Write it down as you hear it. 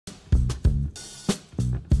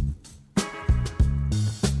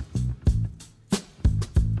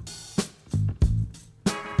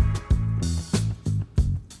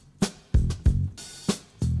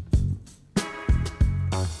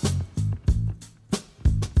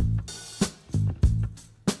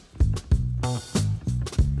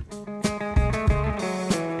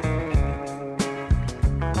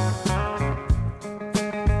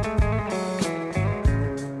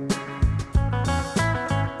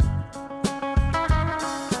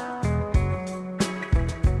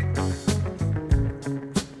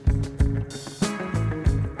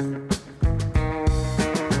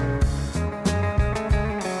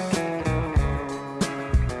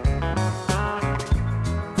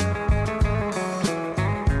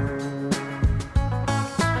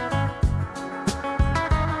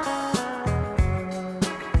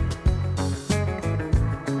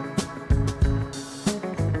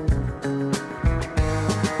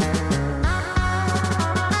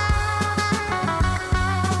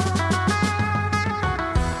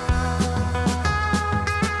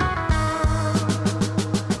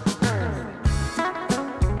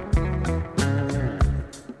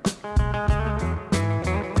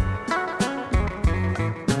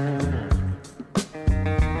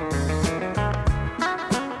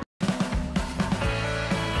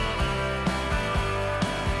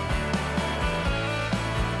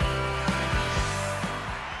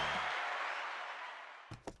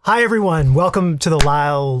Hi everyone, welcome to the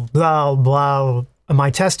live, blah, blah. Am I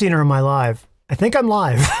testing or am I live? I think I'm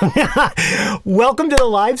live. Welcome to the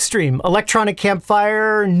live stream, Electronic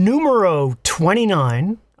Campfire numero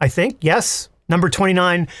 29, I think. Yes, number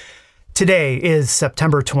 29. Today is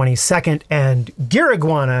September 22nd, and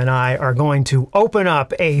Geariguana and I are going to open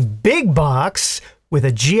up a big box with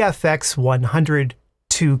a GFX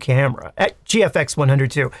 102 camera. GFX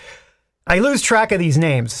 102. I lose track of these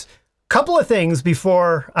names. Couple of things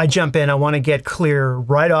before I jump in, I want to get clear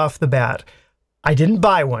right off the bat. I didn't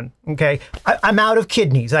buy one, okay? I'm out of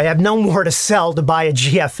kidneys. I have no more to sell to buy a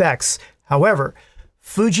GFX. However,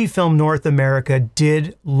 Fujifilm North America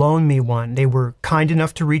did loan me one. They were kind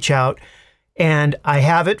enough to reach out, and I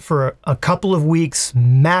have it for a couple of weeks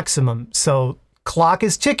maximum. So clock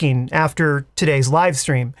is ticking after today's live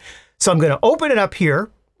stream. So I'm going to open it up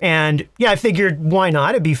here, and yeah, I figured why not?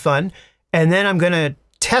 It'd be fun. And then I'm going to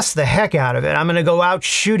test the heck out of it. I'm going to go out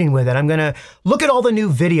shooting with it. I'm going to look at all the new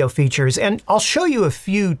video features, and I'll show you a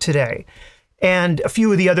few today and a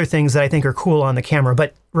few of the other things that I think are cool on the camera.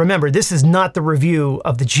 But remember, this is not the review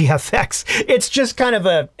of the GFX. It's just kind of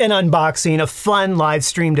an unboxing, a fun live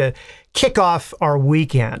stream to kick off our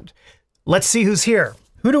weekend. Let's see who's here.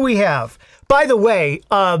 Who do we have? By the way,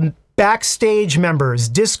 backstage members,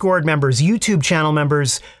 Discord members, YouTube channel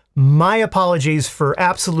members, my apologies for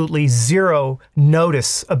absolutely zero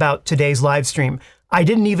notice about today's live stream. I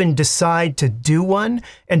didn't even decide to do one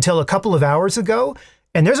until a couple of hours ago,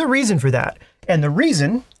 and there's a reason for that. And the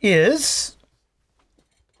reason is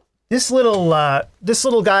this little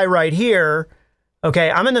guy right here.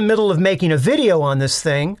 Okay, I'm in the middle of making a video on this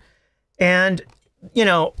thing, and you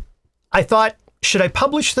know, I thought, should I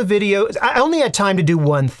publish the video? I only had time to do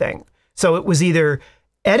one thing, so it was either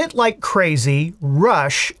edit like crazy,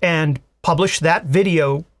 rush, and publish that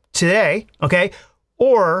video today, okay?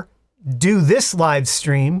 Or do this live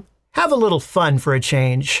stream, have a little fun for a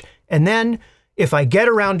change, and then if I get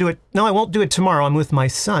around to it, no, I won't do it tomorrow, I'm with my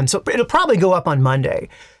son, so it'll probably go up on Monday.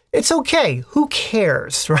 It's okay, who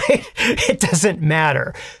cares, right? It doesn't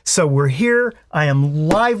matter. So we're here, I am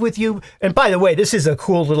live with you, and by the way, this is a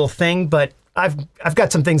cool little thing, but I've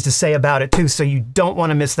got some things to say about it too, so you don't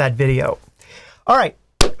want to miss that video. All right.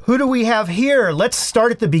 Who do we have here? Let's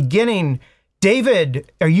start at the beginning.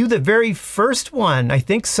 David, are you the very first one? I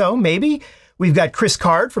think so, maybe. We've got Chris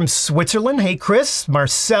Card from Switzerland. Hey, Chris.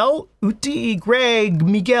 Marcel, Uti, Greg,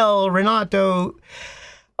 Miguel, Renato.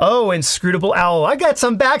 Oh, Inscrutable Owl. I got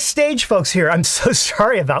some backstage folks here. I'm so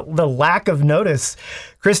sorry about the lack of notice.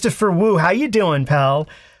 Christopher Wu, how you doing, pal?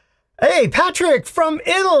 Hey, Patrick from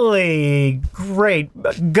Italy. Great.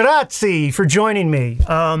 Grazie for joining me.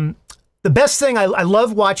 The best thing, I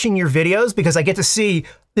love watching your videos because I get to see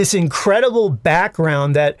this incredible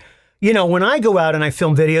background that, you know, when I go out and I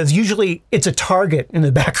film videos, usually it's a Target in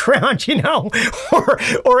the background, you know,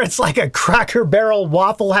 or it's like a Cracker Barrel,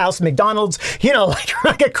 Waffle House, McDonald's, you know,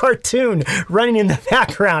 like a cartoon running in the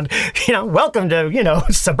background, you know, welcome to, you know,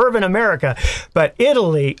 suburban America. But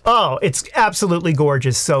Italy, oh, it's absolutely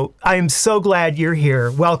gorgeous. So I'm so glad you're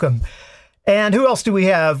here. Welcome. And who else do we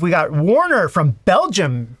have? We got Warner from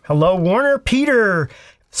Belgium. Hello, Warner. Peter,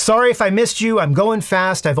 sorry if I missed you. I'm going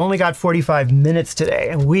fast. I've only got 45 minutes today,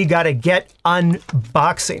 and we got to get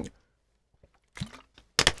unboxing.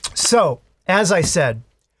 So, as I said,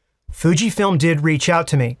 Fujifilm did reach out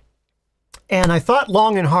to me, and I thought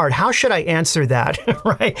long and hard, how should I answer that,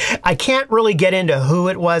 right? I can't really get into who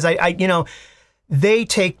it was. You know, they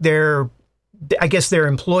take their, I guess, their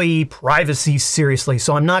employee privacy seriously.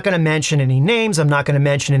 So I'm not going to mention any names. I'm not going to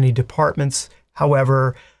mention any departments.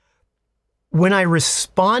 However, when I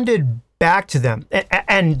responded back to them,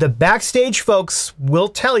 and the backstage folks will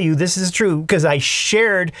tell you this is true because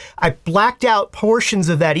I blacked out portions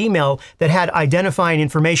of that email that had identifying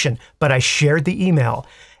information, but I shared the email.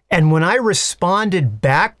 And when I responded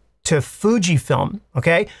back to Fujifilm,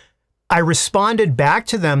 okay, I responded back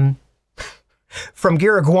to them from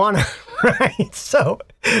Geariguana, right? So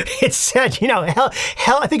it said, you know,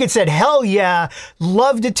 hell, I think it said, hell yeah,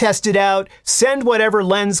 love to test it out, send whatever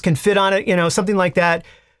lens can fit on it, you know, something like that.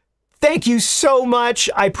 Thank you so much.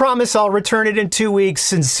 I promise I'll return it in 2 weeks.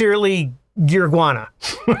 Sincerely, Geariguana.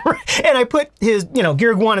 And I put his, you know,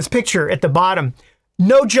 Geariguana's picture at the bottom.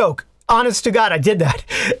 No joke. Honest to God, I did that.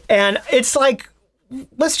 And it's like,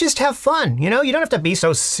 let's just have fun. You know, you don't have to be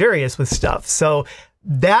so serious with stuff. So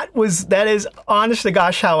that is honest to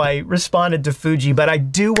gosh how I responded to Fuji. But I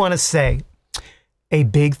do want to say a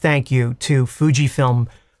big thank you to Fujifilm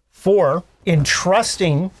for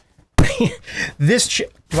entrusting this,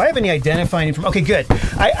 do I have any identifying information? Okay, good.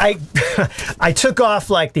 I took off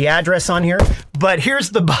like the address on here, but here's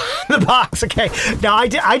the box. Okay, now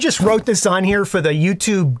I just wrote this on here for the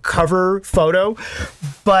YouTube cover photo,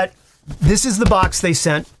 but this is the box they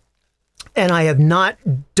sent, and I have not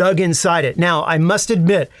dug inside it. Now I must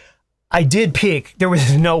admit, I did peek. There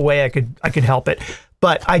was no way I could help it,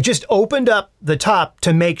 but I just opened up the top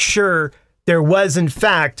to make sure there was in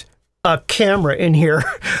fact a camera in here,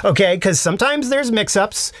 okay? Because sometimes there's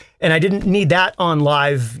mix-ups, and I didn't need that on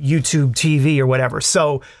live YouTube TV or whatever.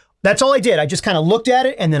 So that's all I did. I just kind of looked at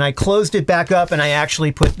it, and then I closed it back up, and I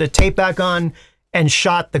actually put the tape back on and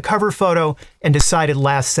shot the cover photo and decided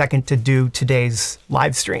last second to do today's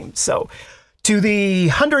live stream. So to the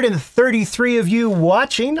 133 of you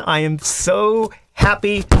watching, I am so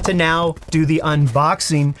happy to now do the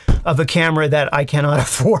unboxing of a camera that I cannot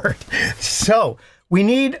afford. So we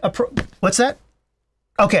need a what's that?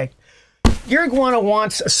 Okay, Geariguana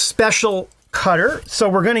wants a special cutter, so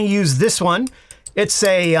we're going to use this one. It's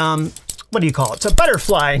a what do you call it? It's a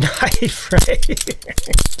butterfly knife, right?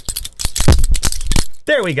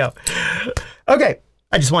 There we go. Okay,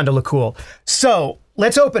 I just wanted to look cool. So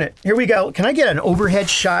let's open it. Here we go. Can I get an overhead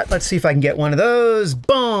shot? Let's see if I can get one of those.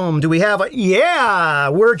 Boom. Do we have a... Yeah,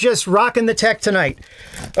 we're just rocking the tech tonight.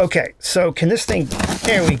 Okay, so can this thing...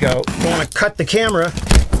 There we go. I want to cut the camera.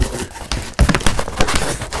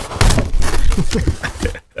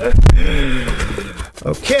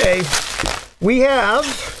 Okay, we have...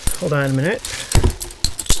 Hold on a minute.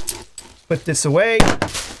 Put this away.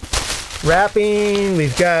 Wrapping.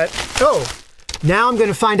 We've got... Oh! Now I'm going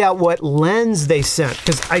to find out what lens they sent,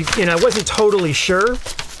 because I wasn't totally sure.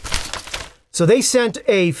 So they sent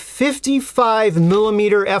a 55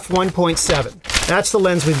 millimeter f1.7. That's the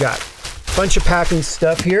lens we've got. Bunch of packing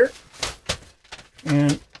stuff here,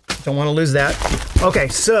 and don't want to lose that. Okay,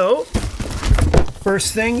 so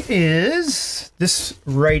first thing is this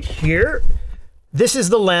right here. This is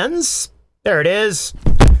the lens. There it is.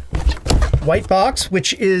 White box,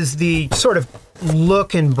 which is the sort of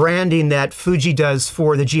look and branding that Fuji does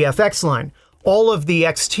for the GFX line. All of the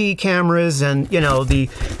XT cameras and, you know, the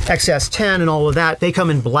XS10 and all of that, they come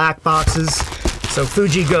in black boxes. So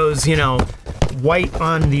Fuji goes, you know, white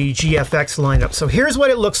on the GFX lineup. So here's what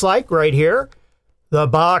it looks like right here. The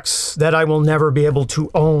box that I will never be able to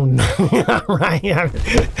own. Right?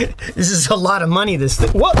 This is a lot of money, this thing.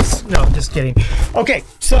 Whoops! No, just kidding. Okay,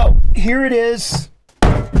 so here it is.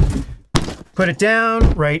 Put it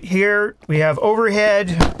down right here. We have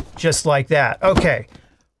overhead, just like that. Okay,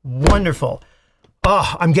 wonderful.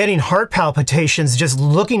 Oh, I'm getting heart palpitations just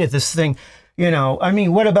looking at this thing. You know, I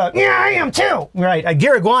mean, what about, yeah, I am too. Right,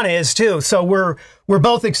 Geariguana is too. So we're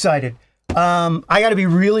both excited. I got to be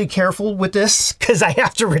really careful with this because I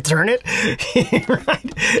have to return it.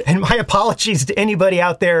 Right? And my apologies to anybody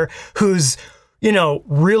out there who's, you know,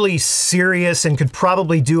 really serious and could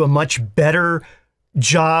probably do a much better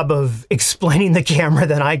job of explaining the camera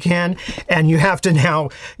than I can, and you have to now,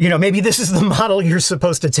 you know, maybe this is the model you're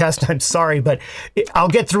supposed to test. I'm sorry, but I'll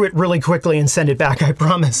get through it really quickly and send it back, I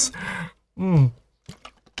promise.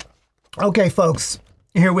 Okay, folks,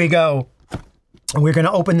 here we go. We're going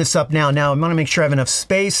to open this up now. Now, I'm going to make sure I have enough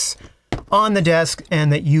space on the desk and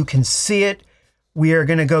that you can see it. We are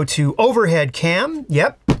going to go to overhead cam.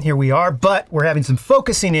 Yep, here we are, but we're having some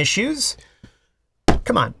focusing issues.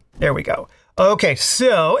 Come on, there we go. Okay,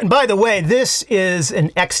 so, and by the way, this is an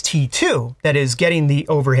XT2 that is getting the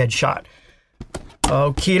overhead shot.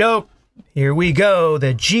 Okie doke, here we go,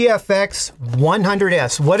 the GFX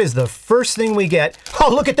 100S. What is the first thing we get?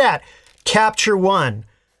 Oh, look at that, Capture One.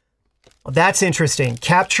 Well, that's interesting.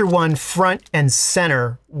 Capture One front and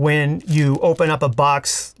center when you open up a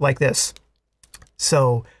box like this.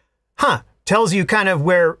 So, tells you kind of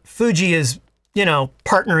where Fuji is, you know,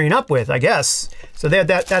 partnering up with, I guess. So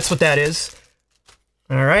that's what that is.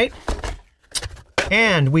 All right.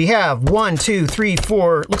 And we have 1, 2, 3,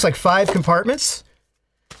 4, looks like 5 compartments.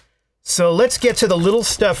 So let's get to the little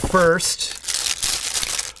stuff first.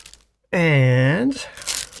 And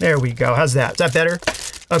there we go. How's that? Is that better?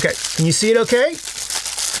 Okay. Can you see it okay?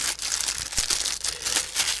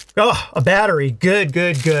 Oh, a battery. Good,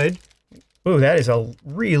 good, good. Oh, that is a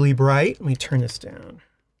really bright. Let me turn this down.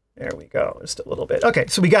 There we go, just a little bit. Okay,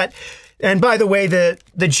 so we got, and by the way, the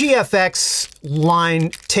GFX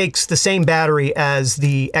line takes the same battery as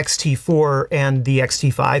the XT4 and the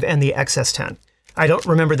XT5 and the XS10. I don't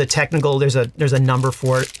remember the technical, there's a number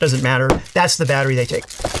for it, doesn't matter. That's the battery they take.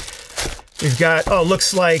 We've got, oh,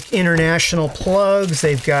 looks like international plugs.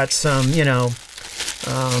 They've got some, you know,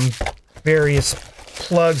 various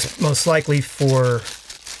plugs, most likely for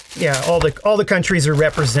Yeah, all the countries are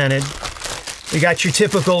represented. We got your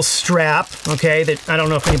typical strap, okay, that I don't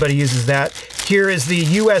know if anybody uses that. Here is the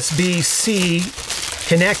USB-C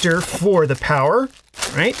connector for the power,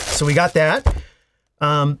 right? So we got that,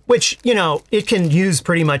 which, you know, it can use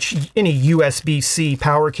pretty much any USB-C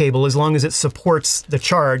power cable as long as it supports the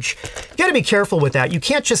charge. You gotta be careful with that. You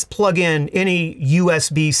can't just plug in any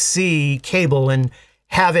USB-C cable and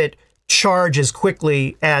have it charge as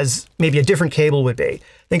quickly as maybe a different cable would be.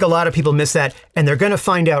 I think a lot of people miss that, and they're going to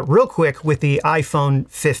find out real quick with the iPhone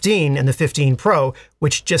 15 and the 15 Pro,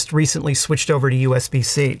 which just recently switched over to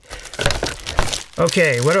USB-C.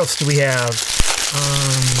 Okay, what else do we have?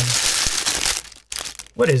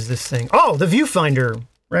 What is this thing? Oh, the viewfinder.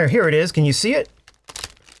 Right here it is. Can you see it?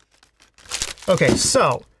 Okay,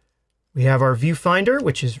 so we have our viewfinder,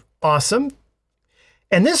 which is awesome.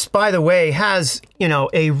 And this, by the way, has, you know,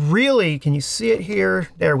 a really, can you see it here?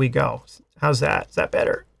 There we go. How's that? Is that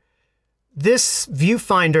better? This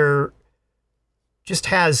viewfinder just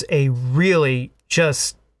has a really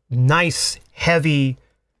just nice, heavy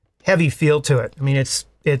feel to it. I mean, it's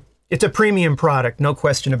a premium product, no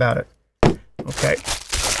question about it. Okay.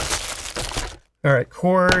 All right,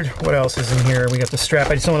 cord. What else is in here? We got the strap.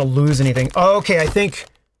 I just don't want to lose anything. Oh, okay, I think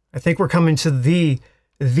we're coming to the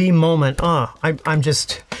moment. I'm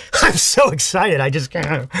so excited. I just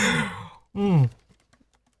can't.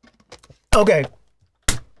 Okay.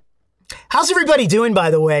 How's everybody doing,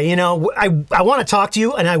 by the way? You know, I want to talk to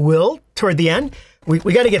you, and I will toward the end. We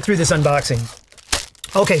got to get through this unboxing.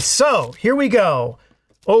 Okay, so here we go.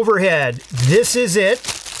 Overhead. This is it.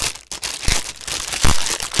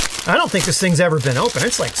 I don't think this thing's ever been open.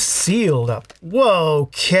 It's like sealed up. Whoa,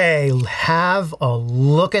 okay. Have a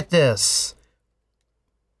look at this.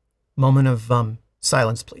 Moment of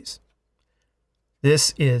silence, please.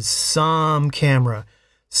 This is some camera.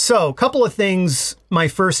 So, a couple of things, my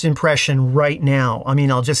first impression right now. I mean,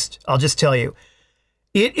 I'll just tell you.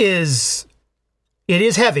 It is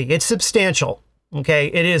heavy. It's substantial. Okay?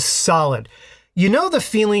 It is solid. You know the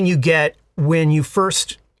feeling you get when you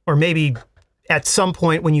first, or maybe at some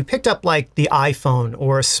point when you picked up like the iPhone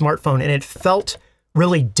or a smartphone and it felt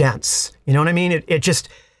really dense. You know what I mean?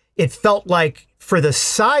 It felt like for the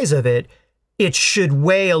size of it, it should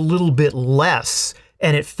weigh a little bit less.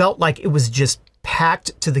 And it felt like it was just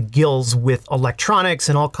packed to the gills with electronics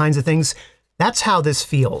and all kinds of things. That's how this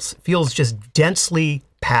feels. It feels just densely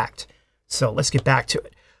packed. So let's get back to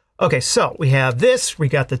it. Okay, so we have this. We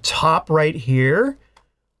got the top right here.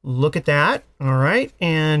 Look at that. All right.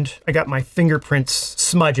 And I got my fingerprints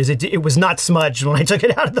smudges. It was not smudged when I took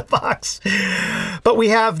it out of the box. But we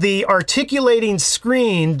have the articulating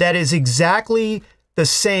screen that is exactly the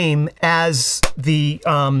same as the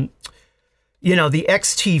you know, the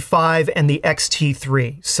XT5 and the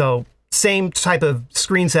XT3. So same type of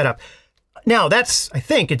screen setup. Now that's, I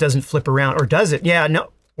think it doesn't flip around, or does it? Yeah,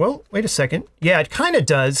 no. Well, wait a second. Yeah, it kind of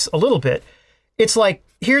does a little bit. It's like,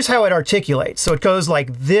 here's how it articulates. So it goes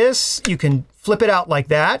like this. You can flip it out like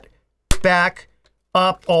that, back,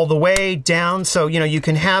 up, all the way, down. So, you know, you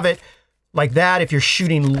can have it like that if you're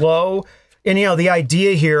shooting low. And, you know, the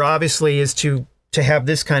idea here obviously is to have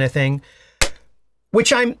this kind of thing,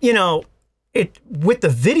 which I'm, you know, with the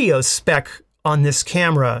video spec on this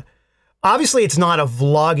camera, obviously it's not a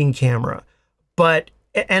vlogging camera, but,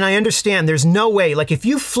 and I understand there's no way, like if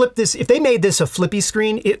you flip this, if they made this a flippy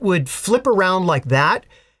screen, it would flip around like that,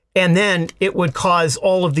 and then it would cause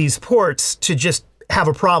all of these ports to just have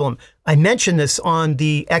a problem. I mentioned this on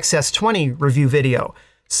the XS20 review video.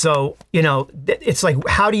 So, you know, it's like,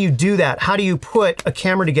 how do you do that? How do you put a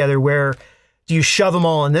camera together where do you shove them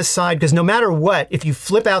all on this side? Because no matter what, if you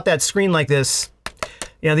flip out that screen like this,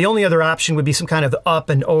 you know, the only other option would be some kind of up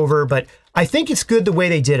and over, but I think it's good the way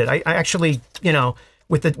they did it. I actually, you know,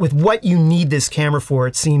 with what you need this camera for,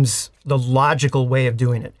 it seems the logical way of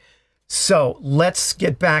doing it. So let's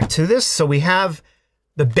get back to this. So we have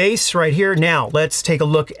the base right here. Now let's take a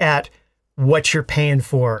look at what you're paying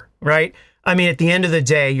for, right? I mean, at the end of the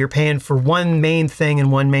day, you're paying for one main thing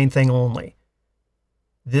and one main thing only.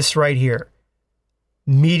 This right here.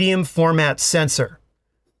 Medium format sensor.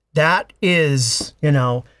 That is, you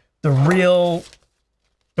know, the real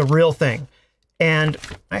thing. And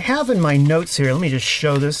I have in my notes here, let me just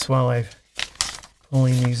show this while I'm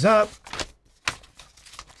pulling these up.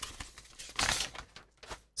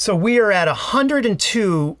 So we are at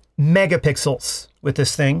 102 megapixels with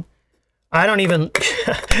this thing. I don't even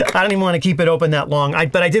want to keep it open that long,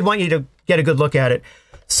 but I did want you to get a good look at it.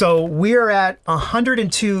 So we are at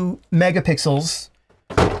 102 megapixels.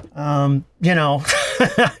 You know,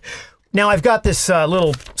 now I've got this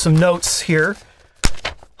some notes here.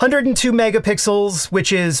 102 megapixels,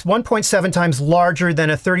 which is 1.7 times larger than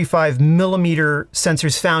a 35 millimeter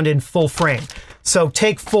sensors found in full frame. So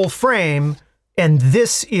take full frame, and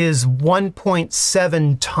this is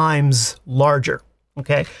 1.7 times larger,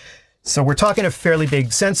 okay? So we're talking a fairly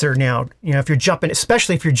big sensor now, you know, if you're jumping,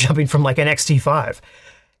 especially if you're jumping from like an XT5.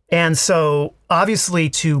 And so obviously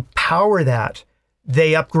to power that,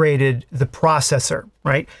 they upgraded the processor,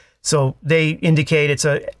 right? So they indicate it's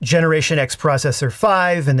a Generation X processor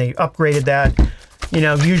 5, and they upgraded that, you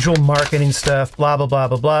know, usual marketing stuff, blah, blah, blah,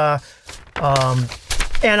 blah, blah.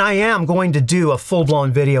 And I am going to do a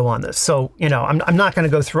full-blown video on this. So, you know, I'm not going to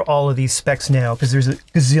go through all of these specs now because there's a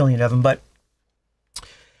gazillion of them. But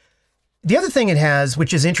the other thing it has,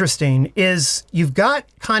 which is interesting, is you've got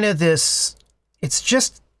kind of this, it's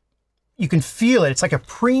just, you can feel it. It's like a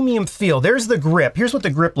premium feel. There's the grip. Here's what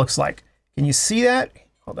the grip looks like. Can you see that?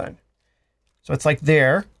 Hold on. So it's like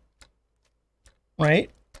there,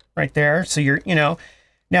 right? Right there. So you're, you know,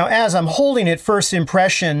 now as I'm holding it, first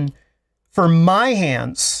impression, for my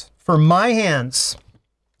hands,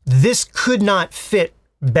 this could not fit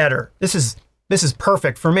better. This is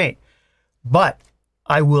perfect for me. But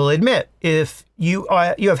I will admit, if you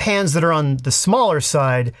have hands that are on the smaller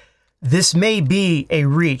side, this may be a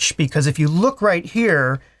reach, because if you look right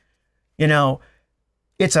here, you know,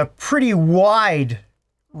 it's a pretty wide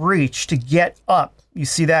reach to get up. You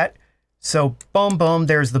see that? So boom, boom,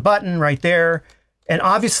 there's the button right there. And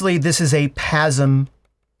obviously this is a PASM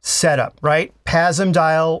setup, right? PASM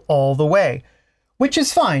dial all the way, which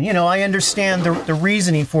is fine. You know, I understand the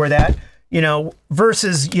reasoning for that, you know,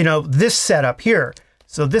 versus, you know, this setup here.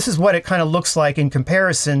 So this is what it kind of looks like in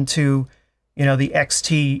comparison to, you know, the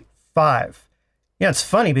XT5. Yeah, it's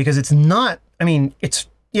funny because it's not, I mean, it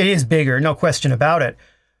is bigger, no question about it.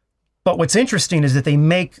 But what's interesting is that they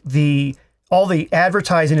make all the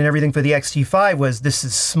advertising and everything for the XT5 was, this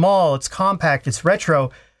is small, it's compact, it's retro.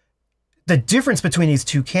 The difference between these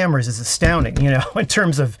two cameras is astounding, you know, in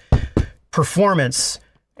terms of performance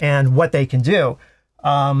and what they can do.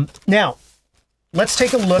 Now, let's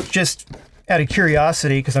take a look, just out of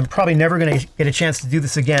curiosity, because I'm probably never going to get a chance to do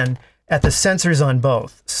this again, at the sensors on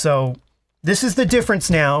both. So this is the difference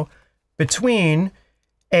now between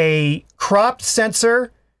a cropped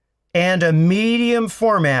sensor and a medium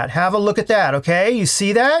format. Have a look at that, okay? You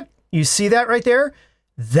see that? You see that right there?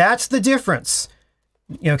 That's the difference,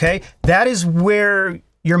 okay? That is where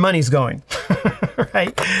your money's going,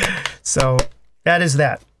 right? So that is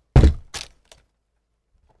that.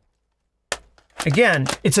 Again,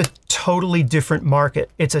 it's a totally different market.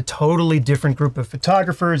 It's a totally different group of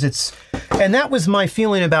photographers. And that was my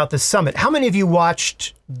feeling about the summit. How many of you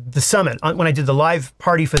watched the summit when I did the live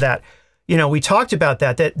party for that? You know, we talked about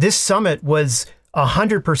that this summit was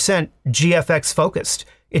 100% GFX focused.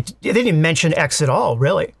 It didn't mention X at all,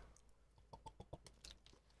 really.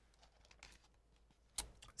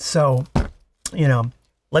 So, you know,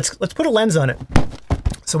 let's put a lens on it.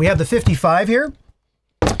 So we have the 55 here,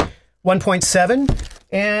 1.7,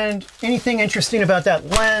 and anything interesting about that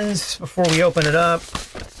lens before we open it up?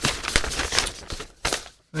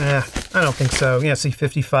 I don't think so. Yeah, see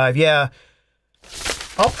 55, yeah.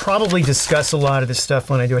 I'll probably discuss a lot of this stuff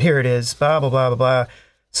when I do it. Here it is, blah, blah, blah, blah, blah.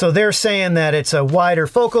 So they're saying that it's a wider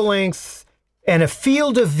focal length and a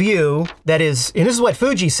field of view that is, and this is what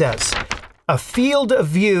Fuji says, a field of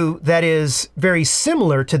view that is very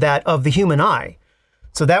similar to that of the human eye.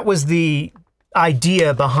 So that was the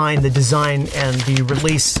idea behind the design and the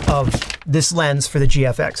release of this lens for the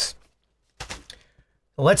GFX.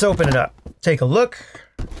 Let's open it up. Take a look.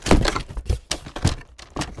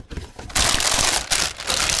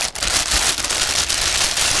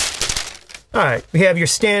 All right, we have your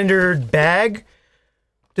standard bag.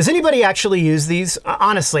 Does anybody actually use these?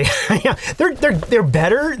 Honestly, yeah, they're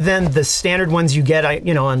better than the standard ones you get,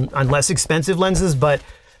 you know, on less expensive lenses. But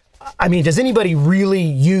I mean, does anybody really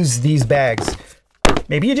use these bags?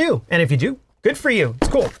 Maybe you do, and if you do, good for you.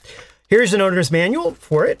 It's cool. Here's an owner's manual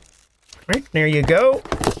for it. All right, there you go.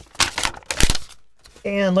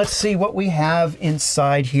 And let's see what we have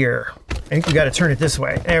inside here. I think we got to turn it this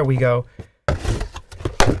way. There we go.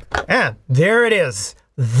 And there it is,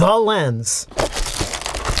 the lens.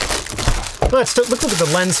 Let's look at the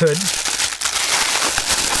lens hood.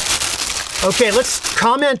 Okay, let's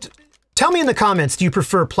comment. Tell me in the comments, do you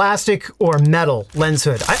prefer plastic or metal lens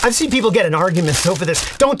hood? I've seen people get in arguments over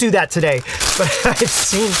this. Don't do that today. But I've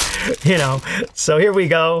seen, you know. So here we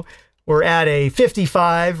go. We're at a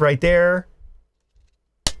 55 right there.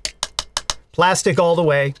 Plastic all the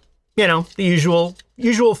way. You know, the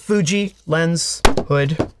usual Fuji lens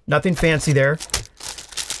hood. Nothing fancy there.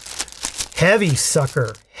 Heavy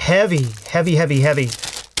sucker. Heavy, heavy, heavy, heavy.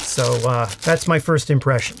 So that's my first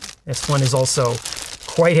impression. This one is also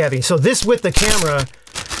quite heavy. So this with the camera,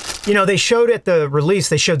 you know, they showed at the release,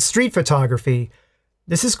 they showed street photography.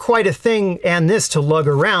 This is quite a thing, and this to lug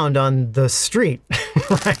around on the street.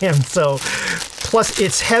 And so, plus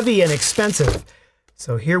it's heavy and expensive.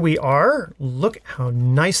 So here we are. Look how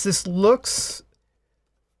nice this looks.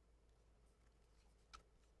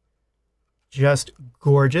 Just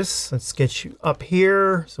gorgeous. Let's get you up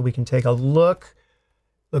here so we can take a look.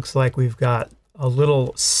 Looks like we've got a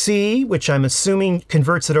little C, which I'm assuming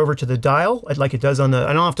converts it over to the dial, like it does on the,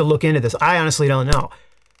 I don't have to look into this. I honestly don't know.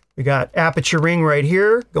 We got aperture ring right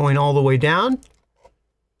here going all the way down.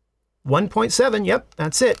 1.7, yep,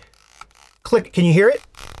 that's it. Click, can you hear it?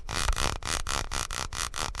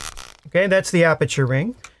 Okay, that's the aperture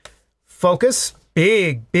ring. Focus,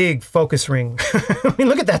 big focus ring. I mean,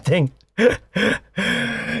 look at that thing.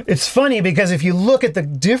 It's funny because if you look at the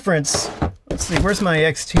difference, let's see, where's my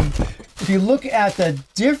XT? If you look at the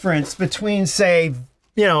difference between, say,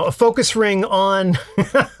 you know, a focus ring on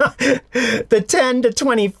the 10 to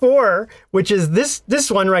 24, which is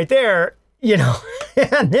this one right there, you know,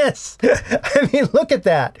 and this, I mean, look at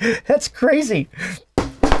that. That's crazy.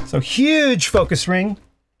 So huge focus ring.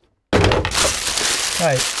 All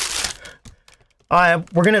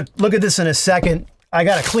right. We're going to look at this in a second. I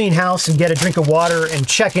got to clean house and get a drink of water and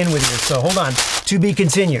check in with you. So hold on, to be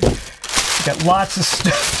continued. Got lots of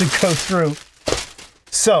stuff to go through.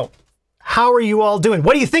 So, how are you all doing?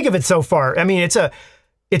 What do you think of it so far? I mean, it's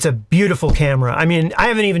a beautiful camera. I mean, I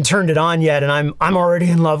haven't even turned it on yet, and I'm already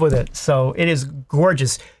in love with it. So it is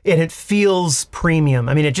gorgeous, and it feels premium.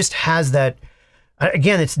 I mean, it just has that.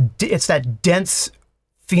 Again, it's that dense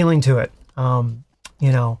feeling to it.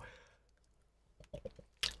 You know.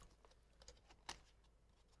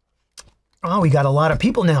 Oh, we got a lot of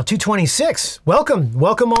people now, 226. Welcome,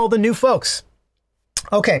 welcome all the new folks.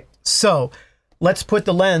 Okay, so let's put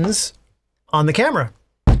the lens on the camera.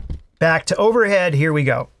 Back to overhead, here we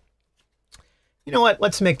go. You know what,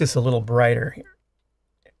 let's make this a little brighter here.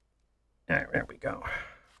 All right, there we go.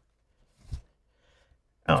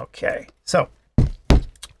 Okay, so.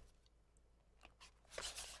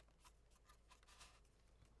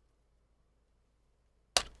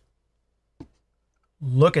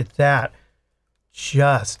 Look at that.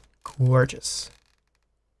 Just gorgeous.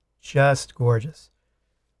 Just gorgeous.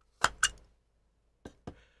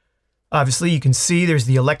 Obviously, you can see there's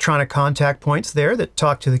the electronic contact points there that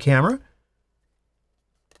talk to the camera.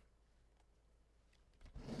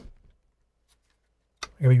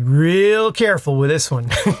 I gotta be real careful with this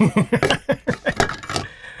one.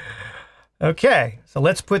 Okay, so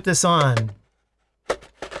let's put this on.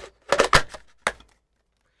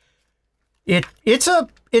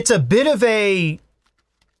 It's a bit of a,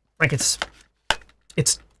 like it's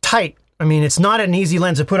tight. I mean, it's not an easy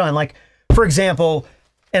lens to put on. Like, for example,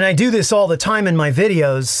 and I do this all the time in my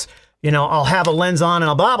videos, you know, I'll have a lens on and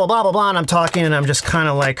I'll blah, blah, blah, blah, blah, and I'm talking and I'm just kind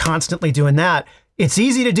of like constantly doing that. It's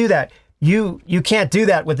easy to do that. You can't do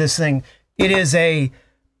that with this thing. It is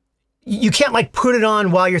you can't like put it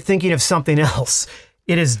on while you're thinking of something else.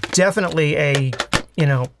 It is definitely a, you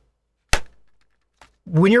know,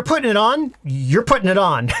 when you're putting it on, you're putting it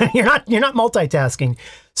on. You're not multitasking.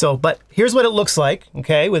 So, but here's what it looks like,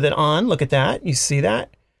 okay, with it on. Look at that. You see that?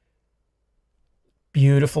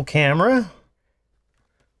 Beautiful camera.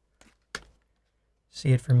 See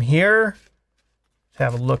it from here. Let's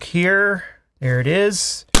have a look here. There it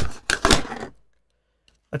is.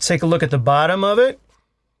 Let's take a look at the bottom of it.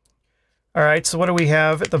 All right, so what do we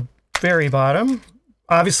have at the very bottom?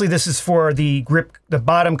 Obviously, this is for the grip, the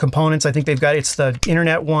bottom components. I think they've got, it's the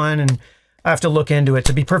internet one, and I have to look into it.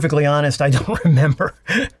 To be perfectly honest, I don't remember.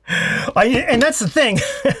 And that's the thing.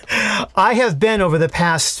 I have been, over the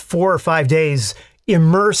past 4 or 5 days,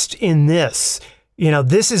 immersed in this. You know,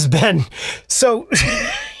 this has been so...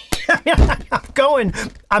 I'm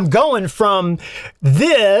going from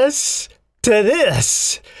this to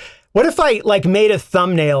this. What if I like made a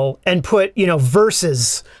thumbnail and put, you know,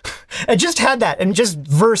 verses, and just had that and just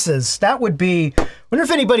verses? That would be, I wonder if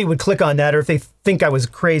anybody would click on that or if they think I was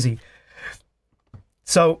crazy.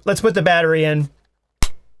 So let's put the battery in.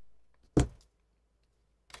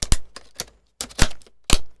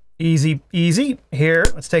 Easy, easy. Here,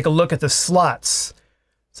 let's take a look at the slots.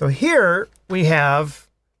 So here we have,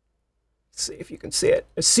 let's see if you can see it,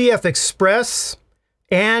 a CF Express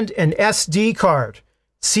and an SD card.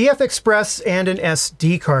 CF Express and an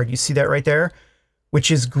SD card. You see that right there?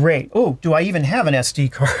 Which is great. Oh, do I even have an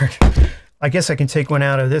SD card? I guess I can take one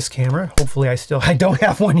out of this camera. Hopefully I don't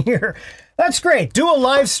have one here. That's great. Do a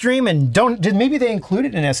live stream and maybe they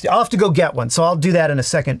included an SD. I'll have to go get one, so I'll do that in a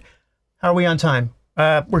second. How are we on time?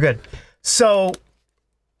 We're good. So,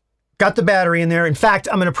 got the battery in there. In fact,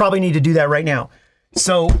 I'm going to probably need to do that right now.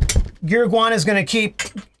 So, Geariguana is going to keep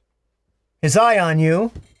his eye on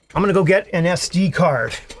you. I'm going to go get an SD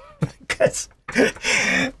card. Because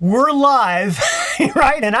we're live,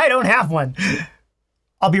 right? And I don't have one.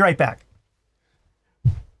 I'll be right back.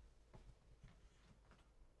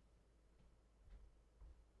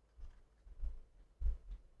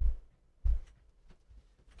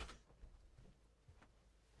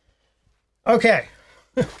 Okay.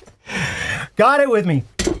 Got it with me.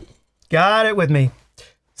 Got it with me.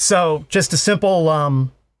 So just a simple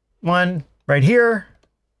one right here.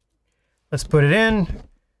 Let's put it in.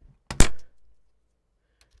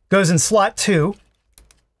 Goes in slot 2.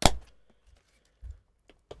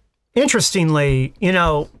 Interestingly, you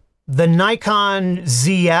know, the Nikon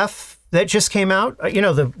ZF that just came out, you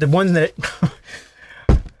know, the one that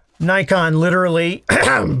Nikon literally,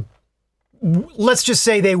 let's just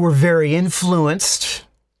say they were very influenced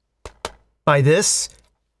by this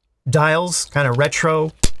dials, kind of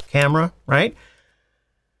retro camera, right?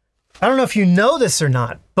 I don't know if you know this or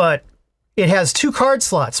not, but it has 2 card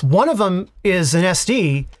slots. One of them is an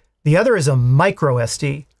SD, the other is a micro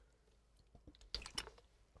SD.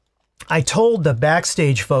 I told the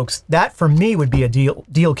backstage folks that for me would be a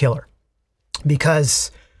deal killer,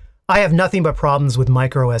 because I have nothing but problems with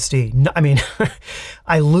micro SD. I mean,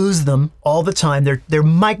 I lose them all the time.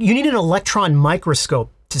 You need an electron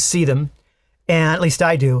microscope to see them, and at least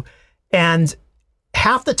I do. And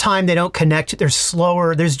half the time they don't connect. They're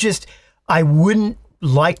slower. There's just, I wouldn't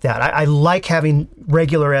like that. I like having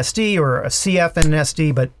regular SD or a CF and an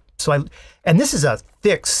SD, but and this is a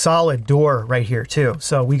thick, solid door right here too.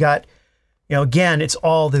 So we got, you know, again, it's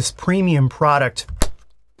all this premium product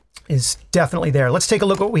is definitely there. Let's take a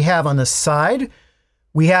look what we have on the side.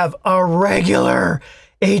 We have a regular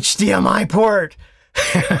HDMI port,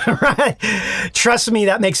 right? Trust me,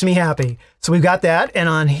 that makes me happy. So we've got that. And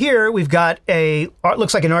on here, we've got it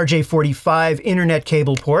looks like an RJ45 internet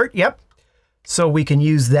cable port. Yep. So we can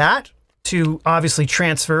use that to obviously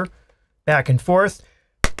transfer back and forth.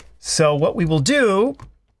 So what we will do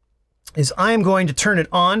is I'm going to turn it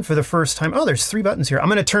on for the first time. Oh, there's 3 buttons here. I'm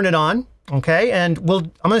going to turn it on, okay? And I'm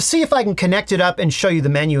going to see if I can connect it up and show you the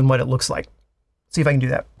menu and what it looks like. See if I can do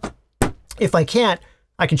that. If I can't,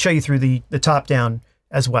 I can show you through the top down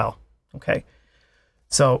as well, okay?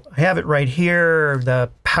 So I have it right here,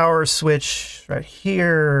 the power switch right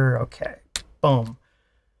here, okay, boom.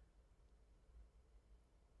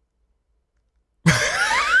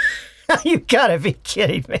 You gotta be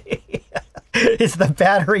kidding me. Is the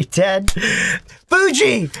battery dead?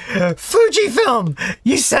 Fujifilm,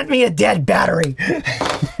 you sent me a dead battery.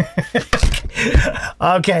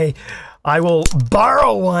 Okay, I will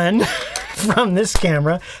borrow one from this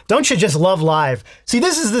camera. Don't you just love live? See,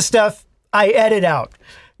 this is the stuff I edit out.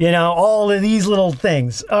 You know, all of these little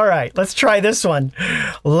things. All right, let's try this one.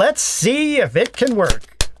 Let's see if it can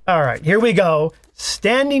work. All right, here we go.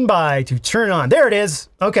 Standing by to turn on. There it is.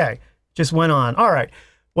 Okay. Just went on. All right.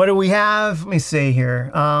 What do we have? Let me see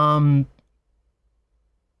here.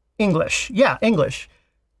 English. Yeah, English.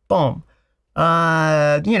 Boom.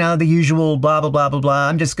 You know, the usual blah, blah, blah, blah, blah.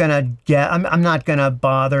 I'm just going to I'm not going to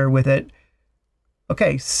bother with it.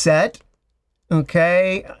 Okay, set.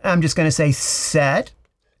 Okay. I'm just going to say set.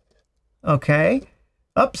 Okay.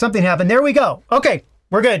 Oh, something happened. There we go. Okay,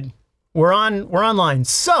 we're good. We're online.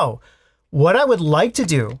 So, what I would like to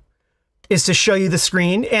do is to show you the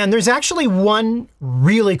screen. And there's actually one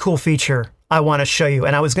really cool feature I want to show you.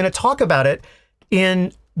 And I was going to talk about it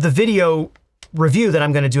in the video review that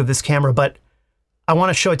I'm going to do of this camera, but I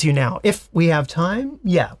want to show it to you now. If we have time,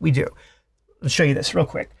 yeah, we do. Let's show you this real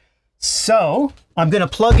quick. So I'm going to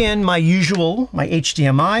plug in my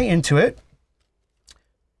HDMI into it.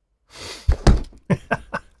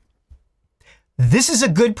 This is a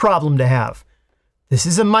good problem to have. This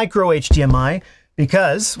is a micro HDMI.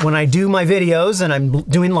 Because when I do my videos and I'm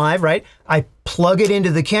doing live, right, I plug it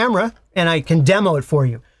into the camera and I can demo it for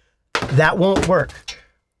you. That won't work.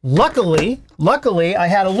 Luckily, I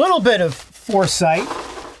had a little bit of foresight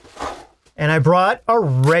and I brought a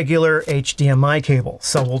regular HDMI cable.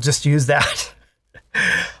 So we'll just use that.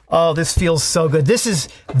 Oh, this feels so good. This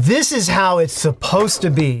is how it's supposed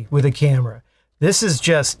to be with a camera. This is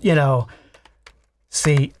just, you know,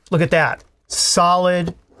 see, look at that.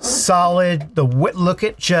 Solid. Look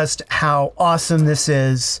at just how awesome this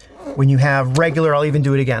is when you have regular. I'll even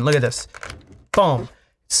do it again. Look at this. Boom.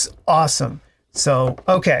 It's awesome. So,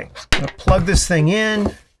 okay, I'm gonna plug this thing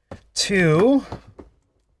in to,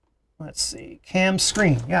 let's see, cam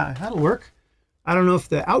screen. Yeah, that'll work. I don't know if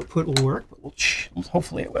the output will work, but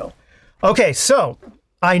hopefully it will. Okay, so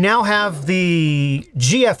I now have the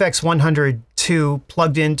GFX 102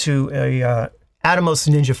 plugged into a Atomos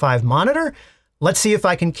Ninja 5 monitor. Let's see if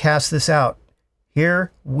I can cast this out.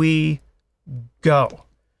 Here we go.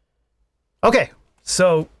 Okay,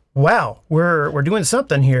 so wow, we're doing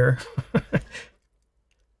something here.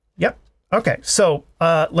 Yep. Okay, so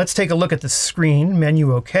let's take a look at the screen.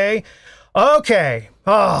 Menu okay. Okay,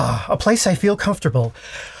 a place I feel comfortable.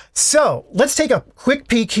 So let's take a quick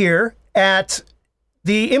peek here at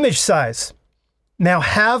the image size. Now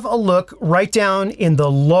have a look right down in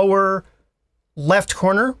the lower left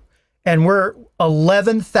corner, and we're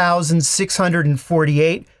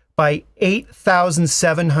 11,648 by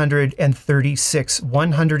 8,736,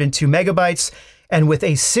 102 megabytes. And with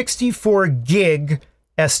a 64 gig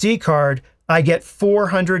SD card, I get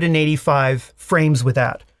 485 frames with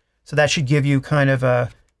that. So that should give you kind of a,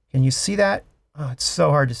 can you see that? Oh, it's so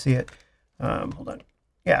hard to see it. Hold on.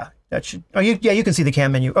 Yeah, that should, oh, yeah, you can see the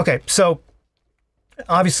cam menu. Okay, so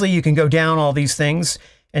obviously you can go down all these things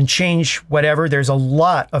and change whatever. There's a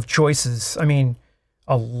lot of choices. I mean,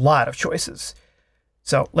 a lot of choices.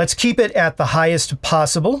 So let's keep it at the highest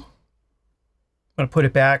possible. I'm going to put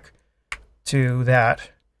it back to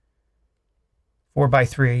that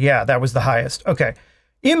 4:3. Yeah, that was the highest. Okay.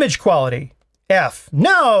 Image quality, F.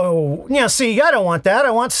 No, yeah, see, I don't want that.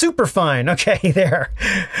 I want super fine. Okay, there.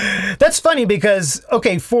 That's funny because,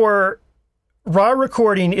 okay, for raw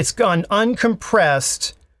recording, it's gone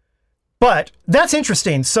uncompressed, but that's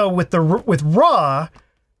interesting. So with raw,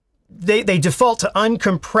 they default to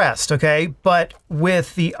uncompressed, okay? But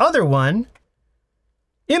with the other one,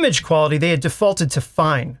 image quality, they had defaulted to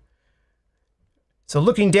fine. So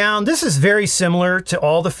looking down, this is very similar to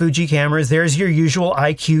all the Fuji cameras. There's your usual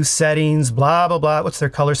IQ settings, blah, blah, blah. What's their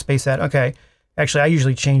color space at? Okay. Actually, I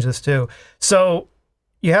usually change this too. So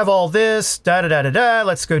you have all this, da-da-da-da-da.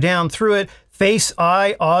 Let's go down through it. Face,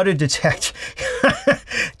 eye, auto detect.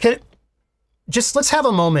 Let's have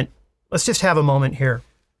a moment. Let's just have a moment here.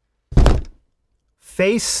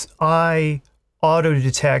 Face, eye, auto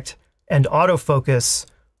detect, and autofocus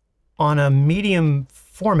on a medium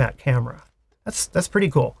format camera. That's pretty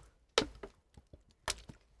cool.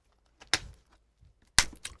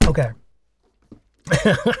 Okay.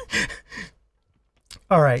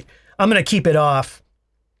 All right. I'm going to keep it off.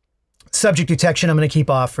 Subject detection, I'm going to keep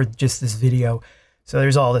off for just this video. So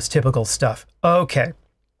there's all this typical stuff. Okay.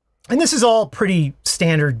 And this is all pretty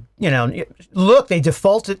standard, you know. Look, they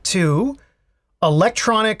default it to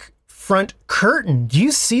electronic front curtain. Do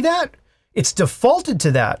you see that? It's defaulted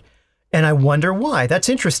to that. And I wonder why. That's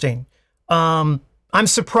interesting. I'm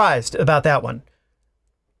surprised about that one.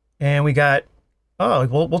 And we got, oh,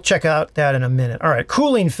 we'll check out that in a minute. All right,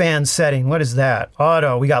 cooling fan setting. What is that?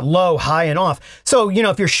 Auto. We got low, high, and off. So, you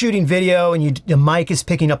know, if you're shooting video and the mic is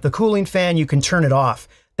picking up the cooling fan, you can turn it off.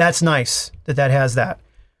 That's nice that has that.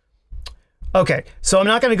 Okay, so I'm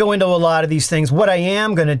not going to go into a lot of these things. What I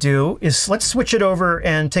am going to do is let's switch it over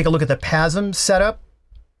and take a look at the PASM setup.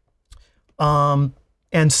 And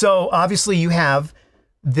so obviously you have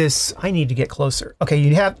this, I need to get closer. Okay,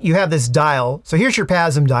 you have this dial. So here's your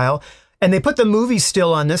PASM dial, and they put the movie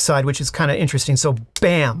still on this side, which is kind of interesting. So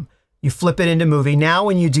bam, you flip it into movie. Now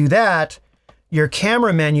when you do that, your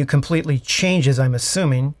camera menu completely changes, I'm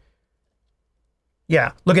assuming.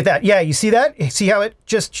 Yeah, look at that. Yeah, you see that? See how it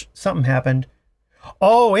just, something happened.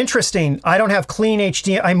 Oh, interesting. I don't have clean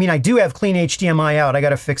HDMI. I mean, I do have clean HDMI out. I got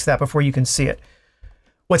to fix that before you can see it.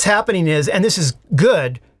 What's happening is, and this is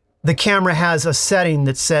good, the camera has a setting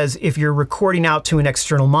that says if you're recording out to an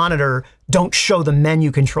external monitor, don't show the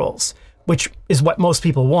menu controls, which is what most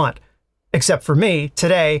people want. Except for me,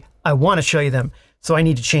 today, I want to show you them. So I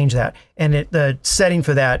need to change that. And the setting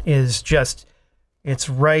for that is just, it's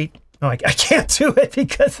right, oh, I can't do it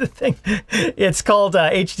because the thing, it's called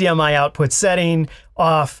HDMI output setting,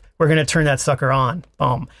 off. We're going to turn that sucker on.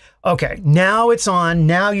 Boom. Okay, now it's on.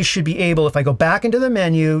 Now you should be able, if I go back into the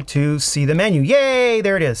menu, to see the menu. Yay,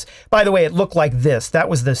 there it is. By the way, it looked like this. That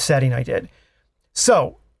was the setting I did.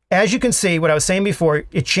 So, as you can see, what I was saying before,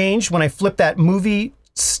 it changed when I flipped that movie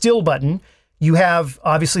still button. You have,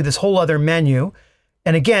 obviously, this whole other menu.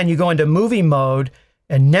 And again, you go into movie mode,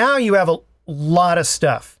 and now you have a lot of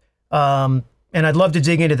stuff. And I'd love to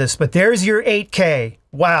dig into this, but there's your 8K.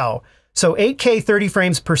 Wow. So 8K 30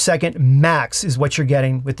 frames per second max is what you're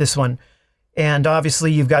getting with this one. And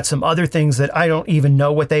obviously you've got some other things that I don't even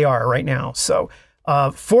know what they are right now. So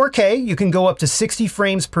 4K, you can go up to 60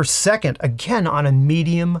 frames per second, again, on a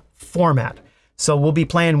medium format. So we'll be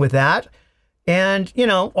playing with that. And, you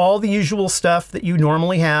know, all the usual stuff that you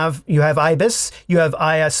normally have. You have IBIS, you have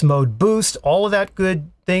IS mode boost, all of that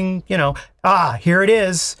good thing, you know. Ah, here it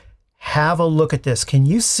is. have a look at this. Can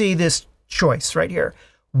you see this choice right here?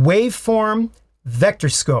 Waveform vector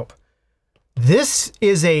scope. This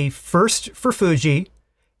is a first for Fuji,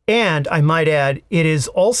 and I might add, it is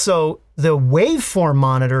also, the waveform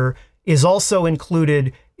monitor is also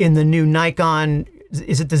included in the new Nikon,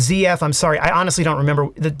 is it the ZF? I'm sorry, I honestly don't remember.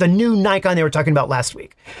 The new Nikon they were talking about last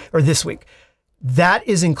week, or this week. That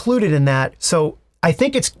is included in that. So I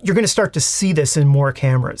think you're gonna start to see this in more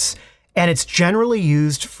cameras. And it's generally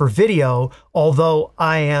used for video, although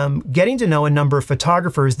I am getting to know a number of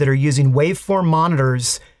photographers that are using waveform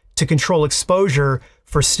monitors to control exposure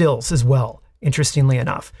for stills as well, interestingly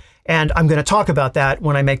enough. And I'm gonna talk about that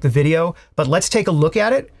when I make the video, but let's take a look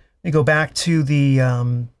at it. Let me go back to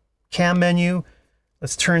the cam menu.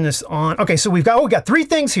 Let's turn this on. Okay, so we got three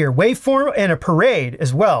things here, waveform and a parade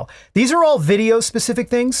as well. These are all video specific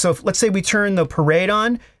things. So let's say we turn the parade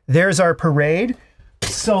on, there's our parade.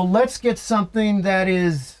 So let's get something that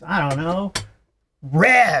is, I don't know,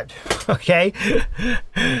 red, okay?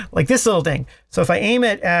 Like this little thing. So if I aim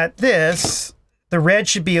it at this, the red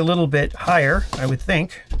should be a little bit higher, I would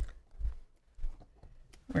think.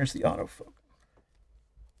 Where's the autofocus?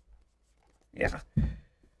 Yeah.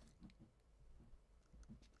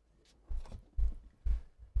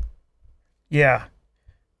 Yeah,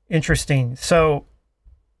 interesting. So,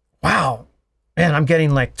 wow, man, I'm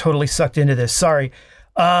getting like totally sucked into this. Sorry.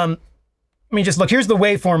 Let me just look. Here's the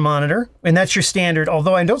waveform monitor, and that's your standard,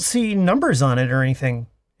 although I don't see numbers on it or anything.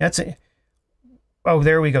 That's it. Oh,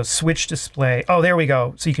 there we go. Switch display. Oh, there we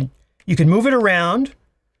go. So you can move it around,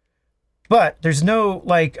 but there's no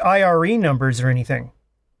like IRE numbers or anything.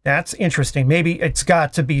 That's interesting. Maybe it's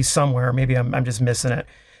got to be somewhere. Maybe I'm just missing it.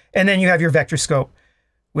 And then you have your vector scope,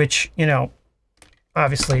 which, you know,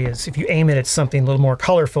 obviously is, if you aim it at something a little more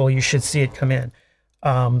colorful, you should see it come in.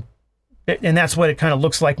 And that's what it kind of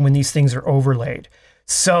looks like when these things are overlaid.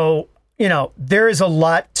 So, you know, there is a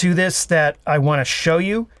lot to this that I want to show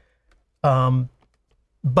you.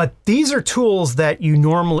 But these are tools that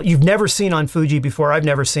you've never seen on Fuji before. I've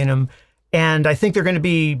never seen them. And I think they're going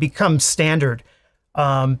to become standard,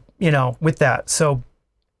 you know, with that. So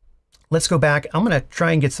let's go back. I'm going to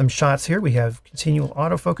try and get some shots here. We have continual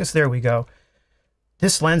autofocus. There we go.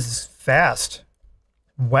 This lens is fast.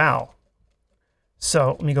 Wow.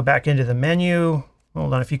 So let me go back into the menu.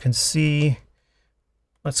 Hold on, if you can see.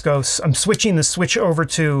 Let's go. I'm switching the switch over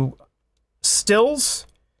to stills.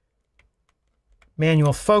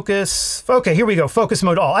 Manual focus. Okay, here we go. Focus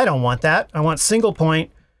mode all. I don't want that. I want single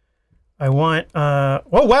point. I want, oh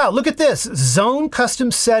wow, look at this. Zone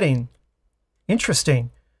custom setting.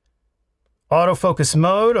 Interesting. Autofocus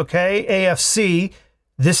mode, okay. AFC,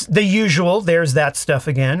 the usual, there's that stuff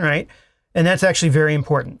again, right? And that's actually very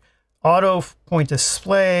important. Auto point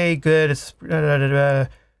display, good. It's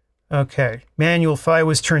okay. Manual, if I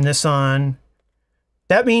always turn this on,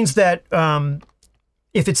 that means that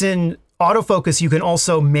if it's in autofocus, you can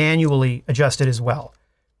also manually adjust it as well.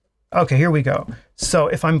 Okay, here we go. So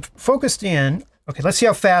if I'm focused in, okay, let's see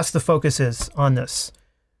how fast the focus is on this.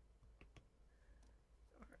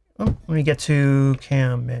 Oh, let me get to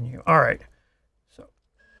cam menu. All right. So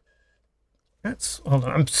that's, hold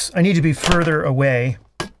on, I need to be further away.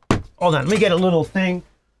 Hold on, let me get a little thing.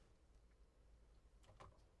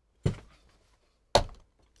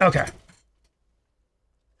 Okay.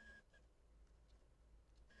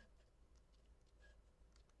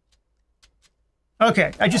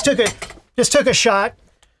 Okay, I just took a shot.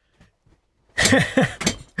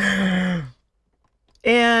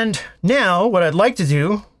 And now what I'd like to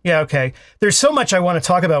do, yeah, okay. There's so much I want to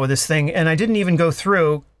talk about with this thing, and I didn't even go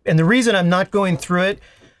through. And the reason I'm not going through it,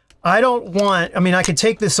 I mean, I could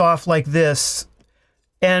take this off like this,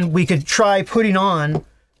 and we could try putting on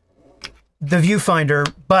the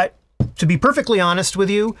viewfinder, but to be perfectly honest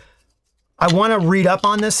with you, I want to read up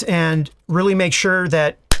on this and really make sure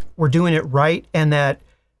that we're doing it right and that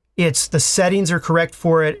the settings are correct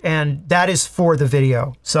for it, and that is for the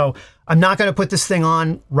video. So I'm not going to put this thing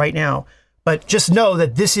on right now, but just know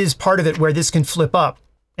that this is part of it where this can flip up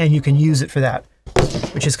and you can use it for that,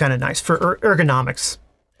 which is kind of nice for ergonomics.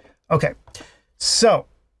 Okay, so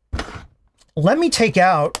let me take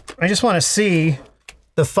out, I just want to see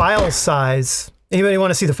the file size. Anybody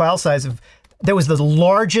want to see the file size of, that was the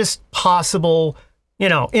largest possible, you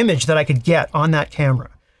know, image that I could get on that camera.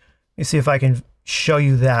 Let me see if I can show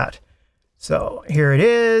you that. So here it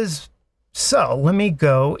is. So let me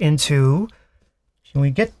go into, can we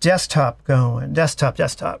get desktop going?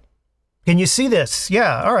 Desktop. Can you see this?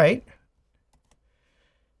 Yeah, all right.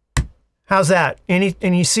 How's that? And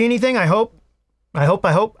you see anything? I hope.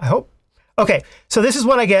 Okay, so this is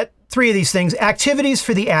what I get. 3 of these things. Activities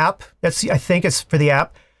for the app. I think it's for the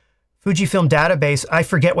app. Fujifilm database. I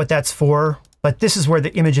forget what that's for, but this is where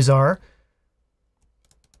the images are.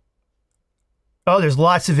 Oh, there's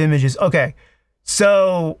lots of images. Okay,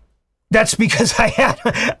 so that's because I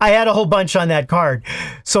had a whole bunch on that card.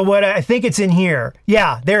 So what I think it's in here.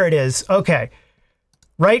 Yeah, there it is. Okay,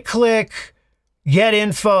 right click, get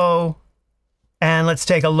info, and let's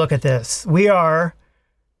take a look at this. We are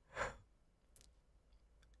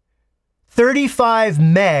 35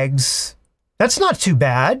 megs. That's not too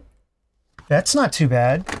bad. That's not too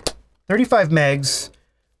bad. 35 megs.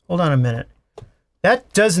 Hold on a minute.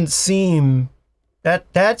 That doesn't seem...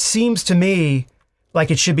 That seems to me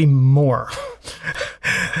like it should be more.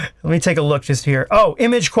 Let me take a look just here. Oh,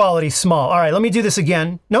 image quality small. All right, let me do this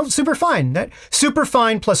again. No, super fine. That super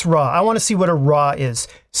fine plus raw. I want to see what a raw is.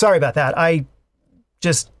 Sorry about that. I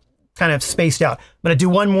just kind of spaced out. I'm going to do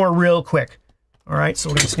one more real quick. All right, so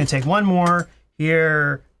we're just going to take one more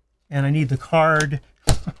here, and I need the card.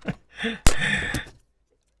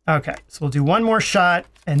 Okay, so we'll do one more shot,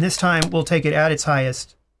 and this time we'll take it at its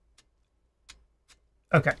highest.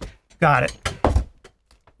 Okay, got it.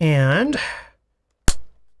 And,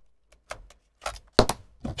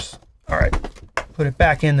 oops, all right, put it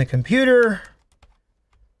back in the computer.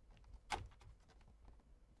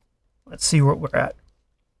 Let's see where we're at.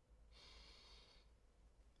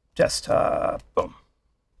 Desktop, boom.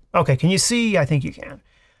 Okay, can you see? I think you can.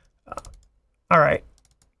 All right.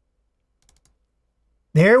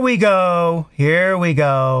 There we go, here we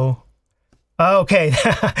go. Okay,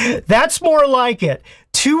 that's more like it.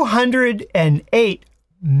 208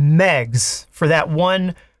 megs for that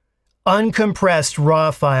one uncompressed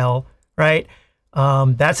raw file, right?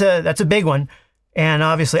 That's a big one. And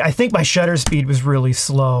obviously, I think my shutter speed was really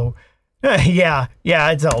slow. Yeah,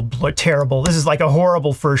 it's all terrible. This is like a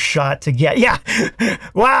horrible first shot to get. Yeah,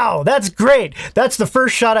 wow, that's great. That's the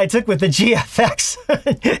first shot I took with the GFX.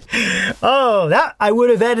 Oh, that I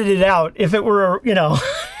would have edited out if it were, you know,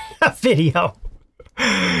 a video.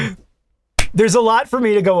 There's a lot for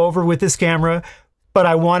me to go over with this camera, but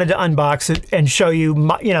I wanted to unbox it and show you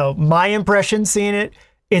my, my impression seeing it.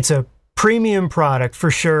 It's a premium product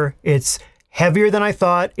for sure. It's heavier than I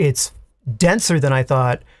thought. It's denser than I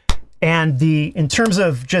thought. And in terms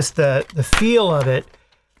of just the feel of it,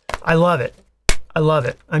 I love it. I love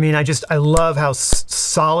it. I mean, I love how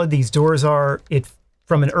solid these doors are.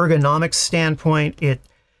 From an ergonomics standpoint, it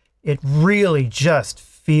really just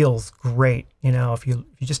feels great. You know, if you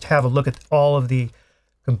just have a look at all of the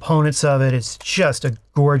components of it, it's just a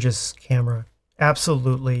gorgeous camera.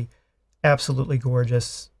 Absolutely, absolutely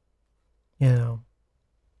gorgeous. You know,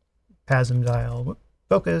 PASM dial,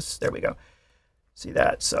 focus, there we go. See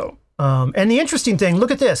that? So, and the interesting thing,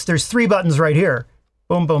 look at this. There's 3 buttons right here.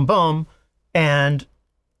 Boom, boom, boom. And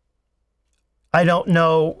I don't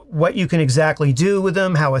know what you can exactly do with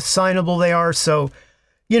them, how assignable they are. So,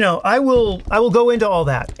 you know, I will go into all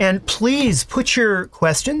that. And please put your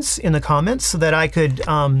questions in the comments so that I could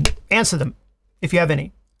answer them if you have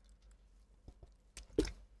any.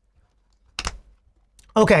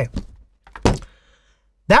 Okay.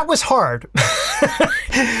 That was hard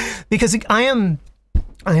because I am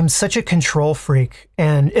such a control freak,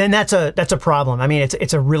 and that's a problem. I mean,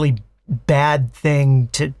 it's a really bad thing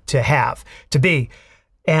to be.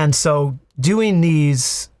 And so doing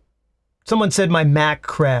these, someone said my Mac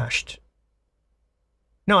crashed.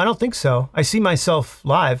 No, I don't think so. I see myself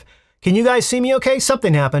live. Can you guys see me okay?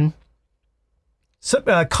 Something happened. So,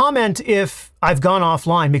 comment if I've gone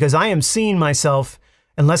offline, because I am seeing myself,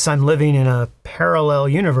 unless I'm living in a parallel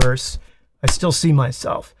universe, I still see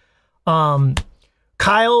myself.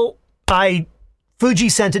 Kyle, Fuji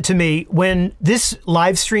sent it to me. When this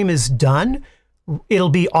live stream is done, it'll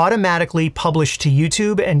be automatically published to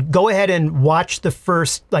YouTube, and go ahead and watch the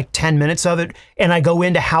first like 10 minutes of it. And I go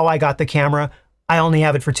into how I got the camera. I only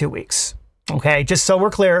have it for 2 weeks. Okay, just so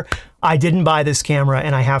we're clear, I didn't buy this camera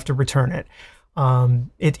and I have to return it.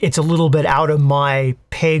 It's a little bit out of my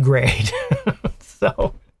pay grade.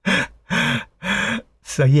 So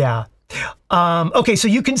yeah. Okay, so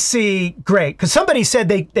you can see, great, because somebody said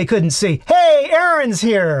they couldn't see. Hey, Aaron's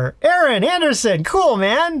here. Aaron Anderson, cool,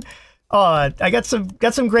 man. I got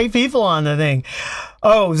some great people on the thing.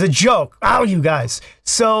 Oh, it was a joke. Oh, you guys.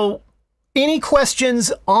 So any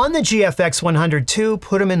questions on the GFX 102,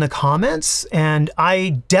 put them in the comments, and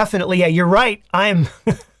I definitely, yeah, you're right. I'm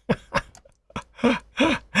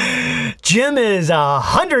Jim is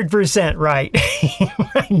 100% right.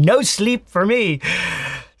 No sleep for me.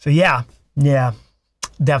 So yeah,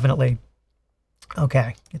 definitely.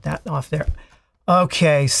 Okay, get that off there.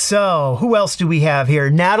 Okay, so who else do we have here?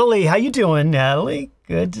 Natalie, how you doing, Natalie?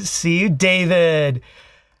 Good to see you. David.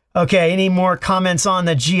 Okay, any more comments on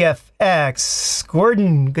the GFX? GFX.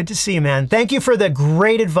 Gordon, good to see you, man. Thank you for the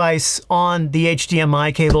great advice on the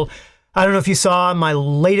HDMI cable. I don't know if you saw my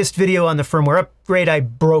latest video on the firmware upgrade. I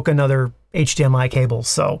broke another HDMI cable,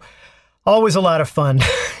 so always a lot of fun,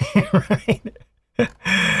 right?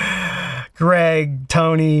 Greg,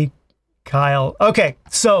 Tony, Kyle. Okay,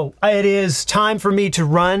 so it is time for me to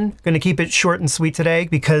run. Going to keep it short and sweet today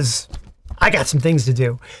because I got some things to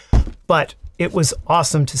do. But it was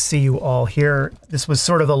awesome to see you all here. This was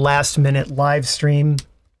sort of a last-minute live stream.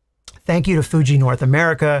 Thank you to Fuji North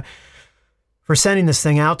America for sending this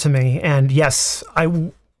thing out to me. And yes, I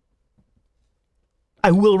will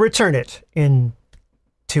return it in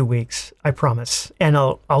 2 weeks, I promise. And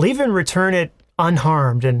I'll even return it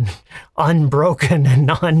unharmed and unbroken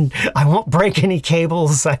and I won't break any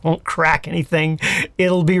cables. I won't crack anything.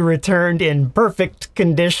 It'll be returned in perfect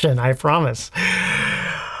condition, I promise.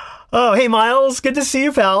 Oh, hey, Miles. Good to see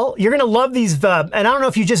you, pal. You're going to love these. And I don't know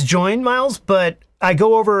if you just joined, Miles, but I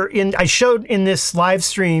showed in this live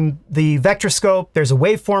stream the vectorscope. There's a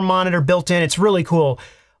waveform monitor built in. It's really cool.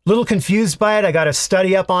 A little confused by it. I got to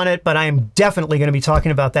study up on it, but I am definitely going to be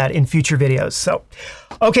talking about that in future videos. So,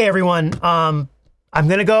 okay, everyone, I'm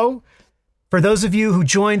going to go. For those of you who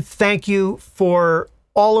joined, thank you. For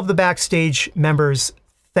all of the backstage members,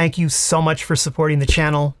 thank you so much for supporting the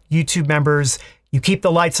channel. YouTube members, you keep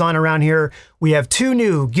the lights on around here. We have 2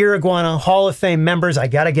 new Geariguana Hall of Fame members. I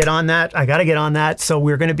got to get on that. So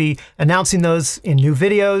we're going to be announcing those in new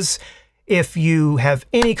videos. If you have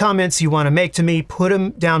any comments you want to make to me, put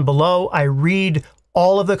them down below. I read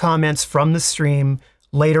all of the comments from the stream.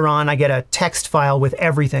 Later on, I get a text file with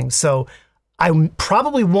everything. So I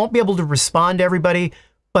probably won't be able to respond to everybody,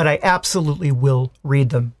 but I absolutely will read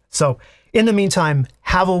them. So in the meantime,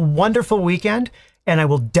 have a wonderful weekend, and I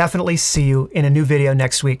will definitely see you in a new video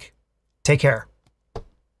next week. Take care.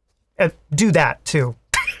 Do that too.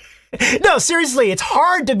 No, seriously, it's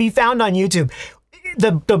hard to be found on YouTube.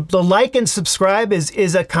 The like and subscribe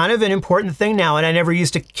is a kind of an important thing now, and I never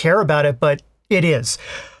used to care about it, but it is.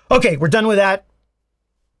 Okay, we're done with that.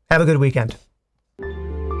 Have a good weekend.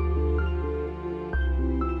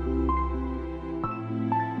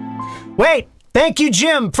 Wait, thank you,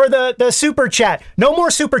 Jim, for the super chat. No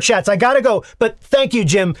more super chats. I gotta go, but thank you,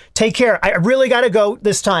 Jim. Take care. I really gotta go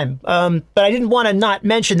this time, but I didn't want to not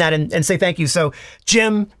mention that and say thank you. So,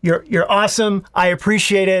 Jim, you're awesome. I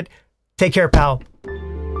appreciate it. Take care, pal.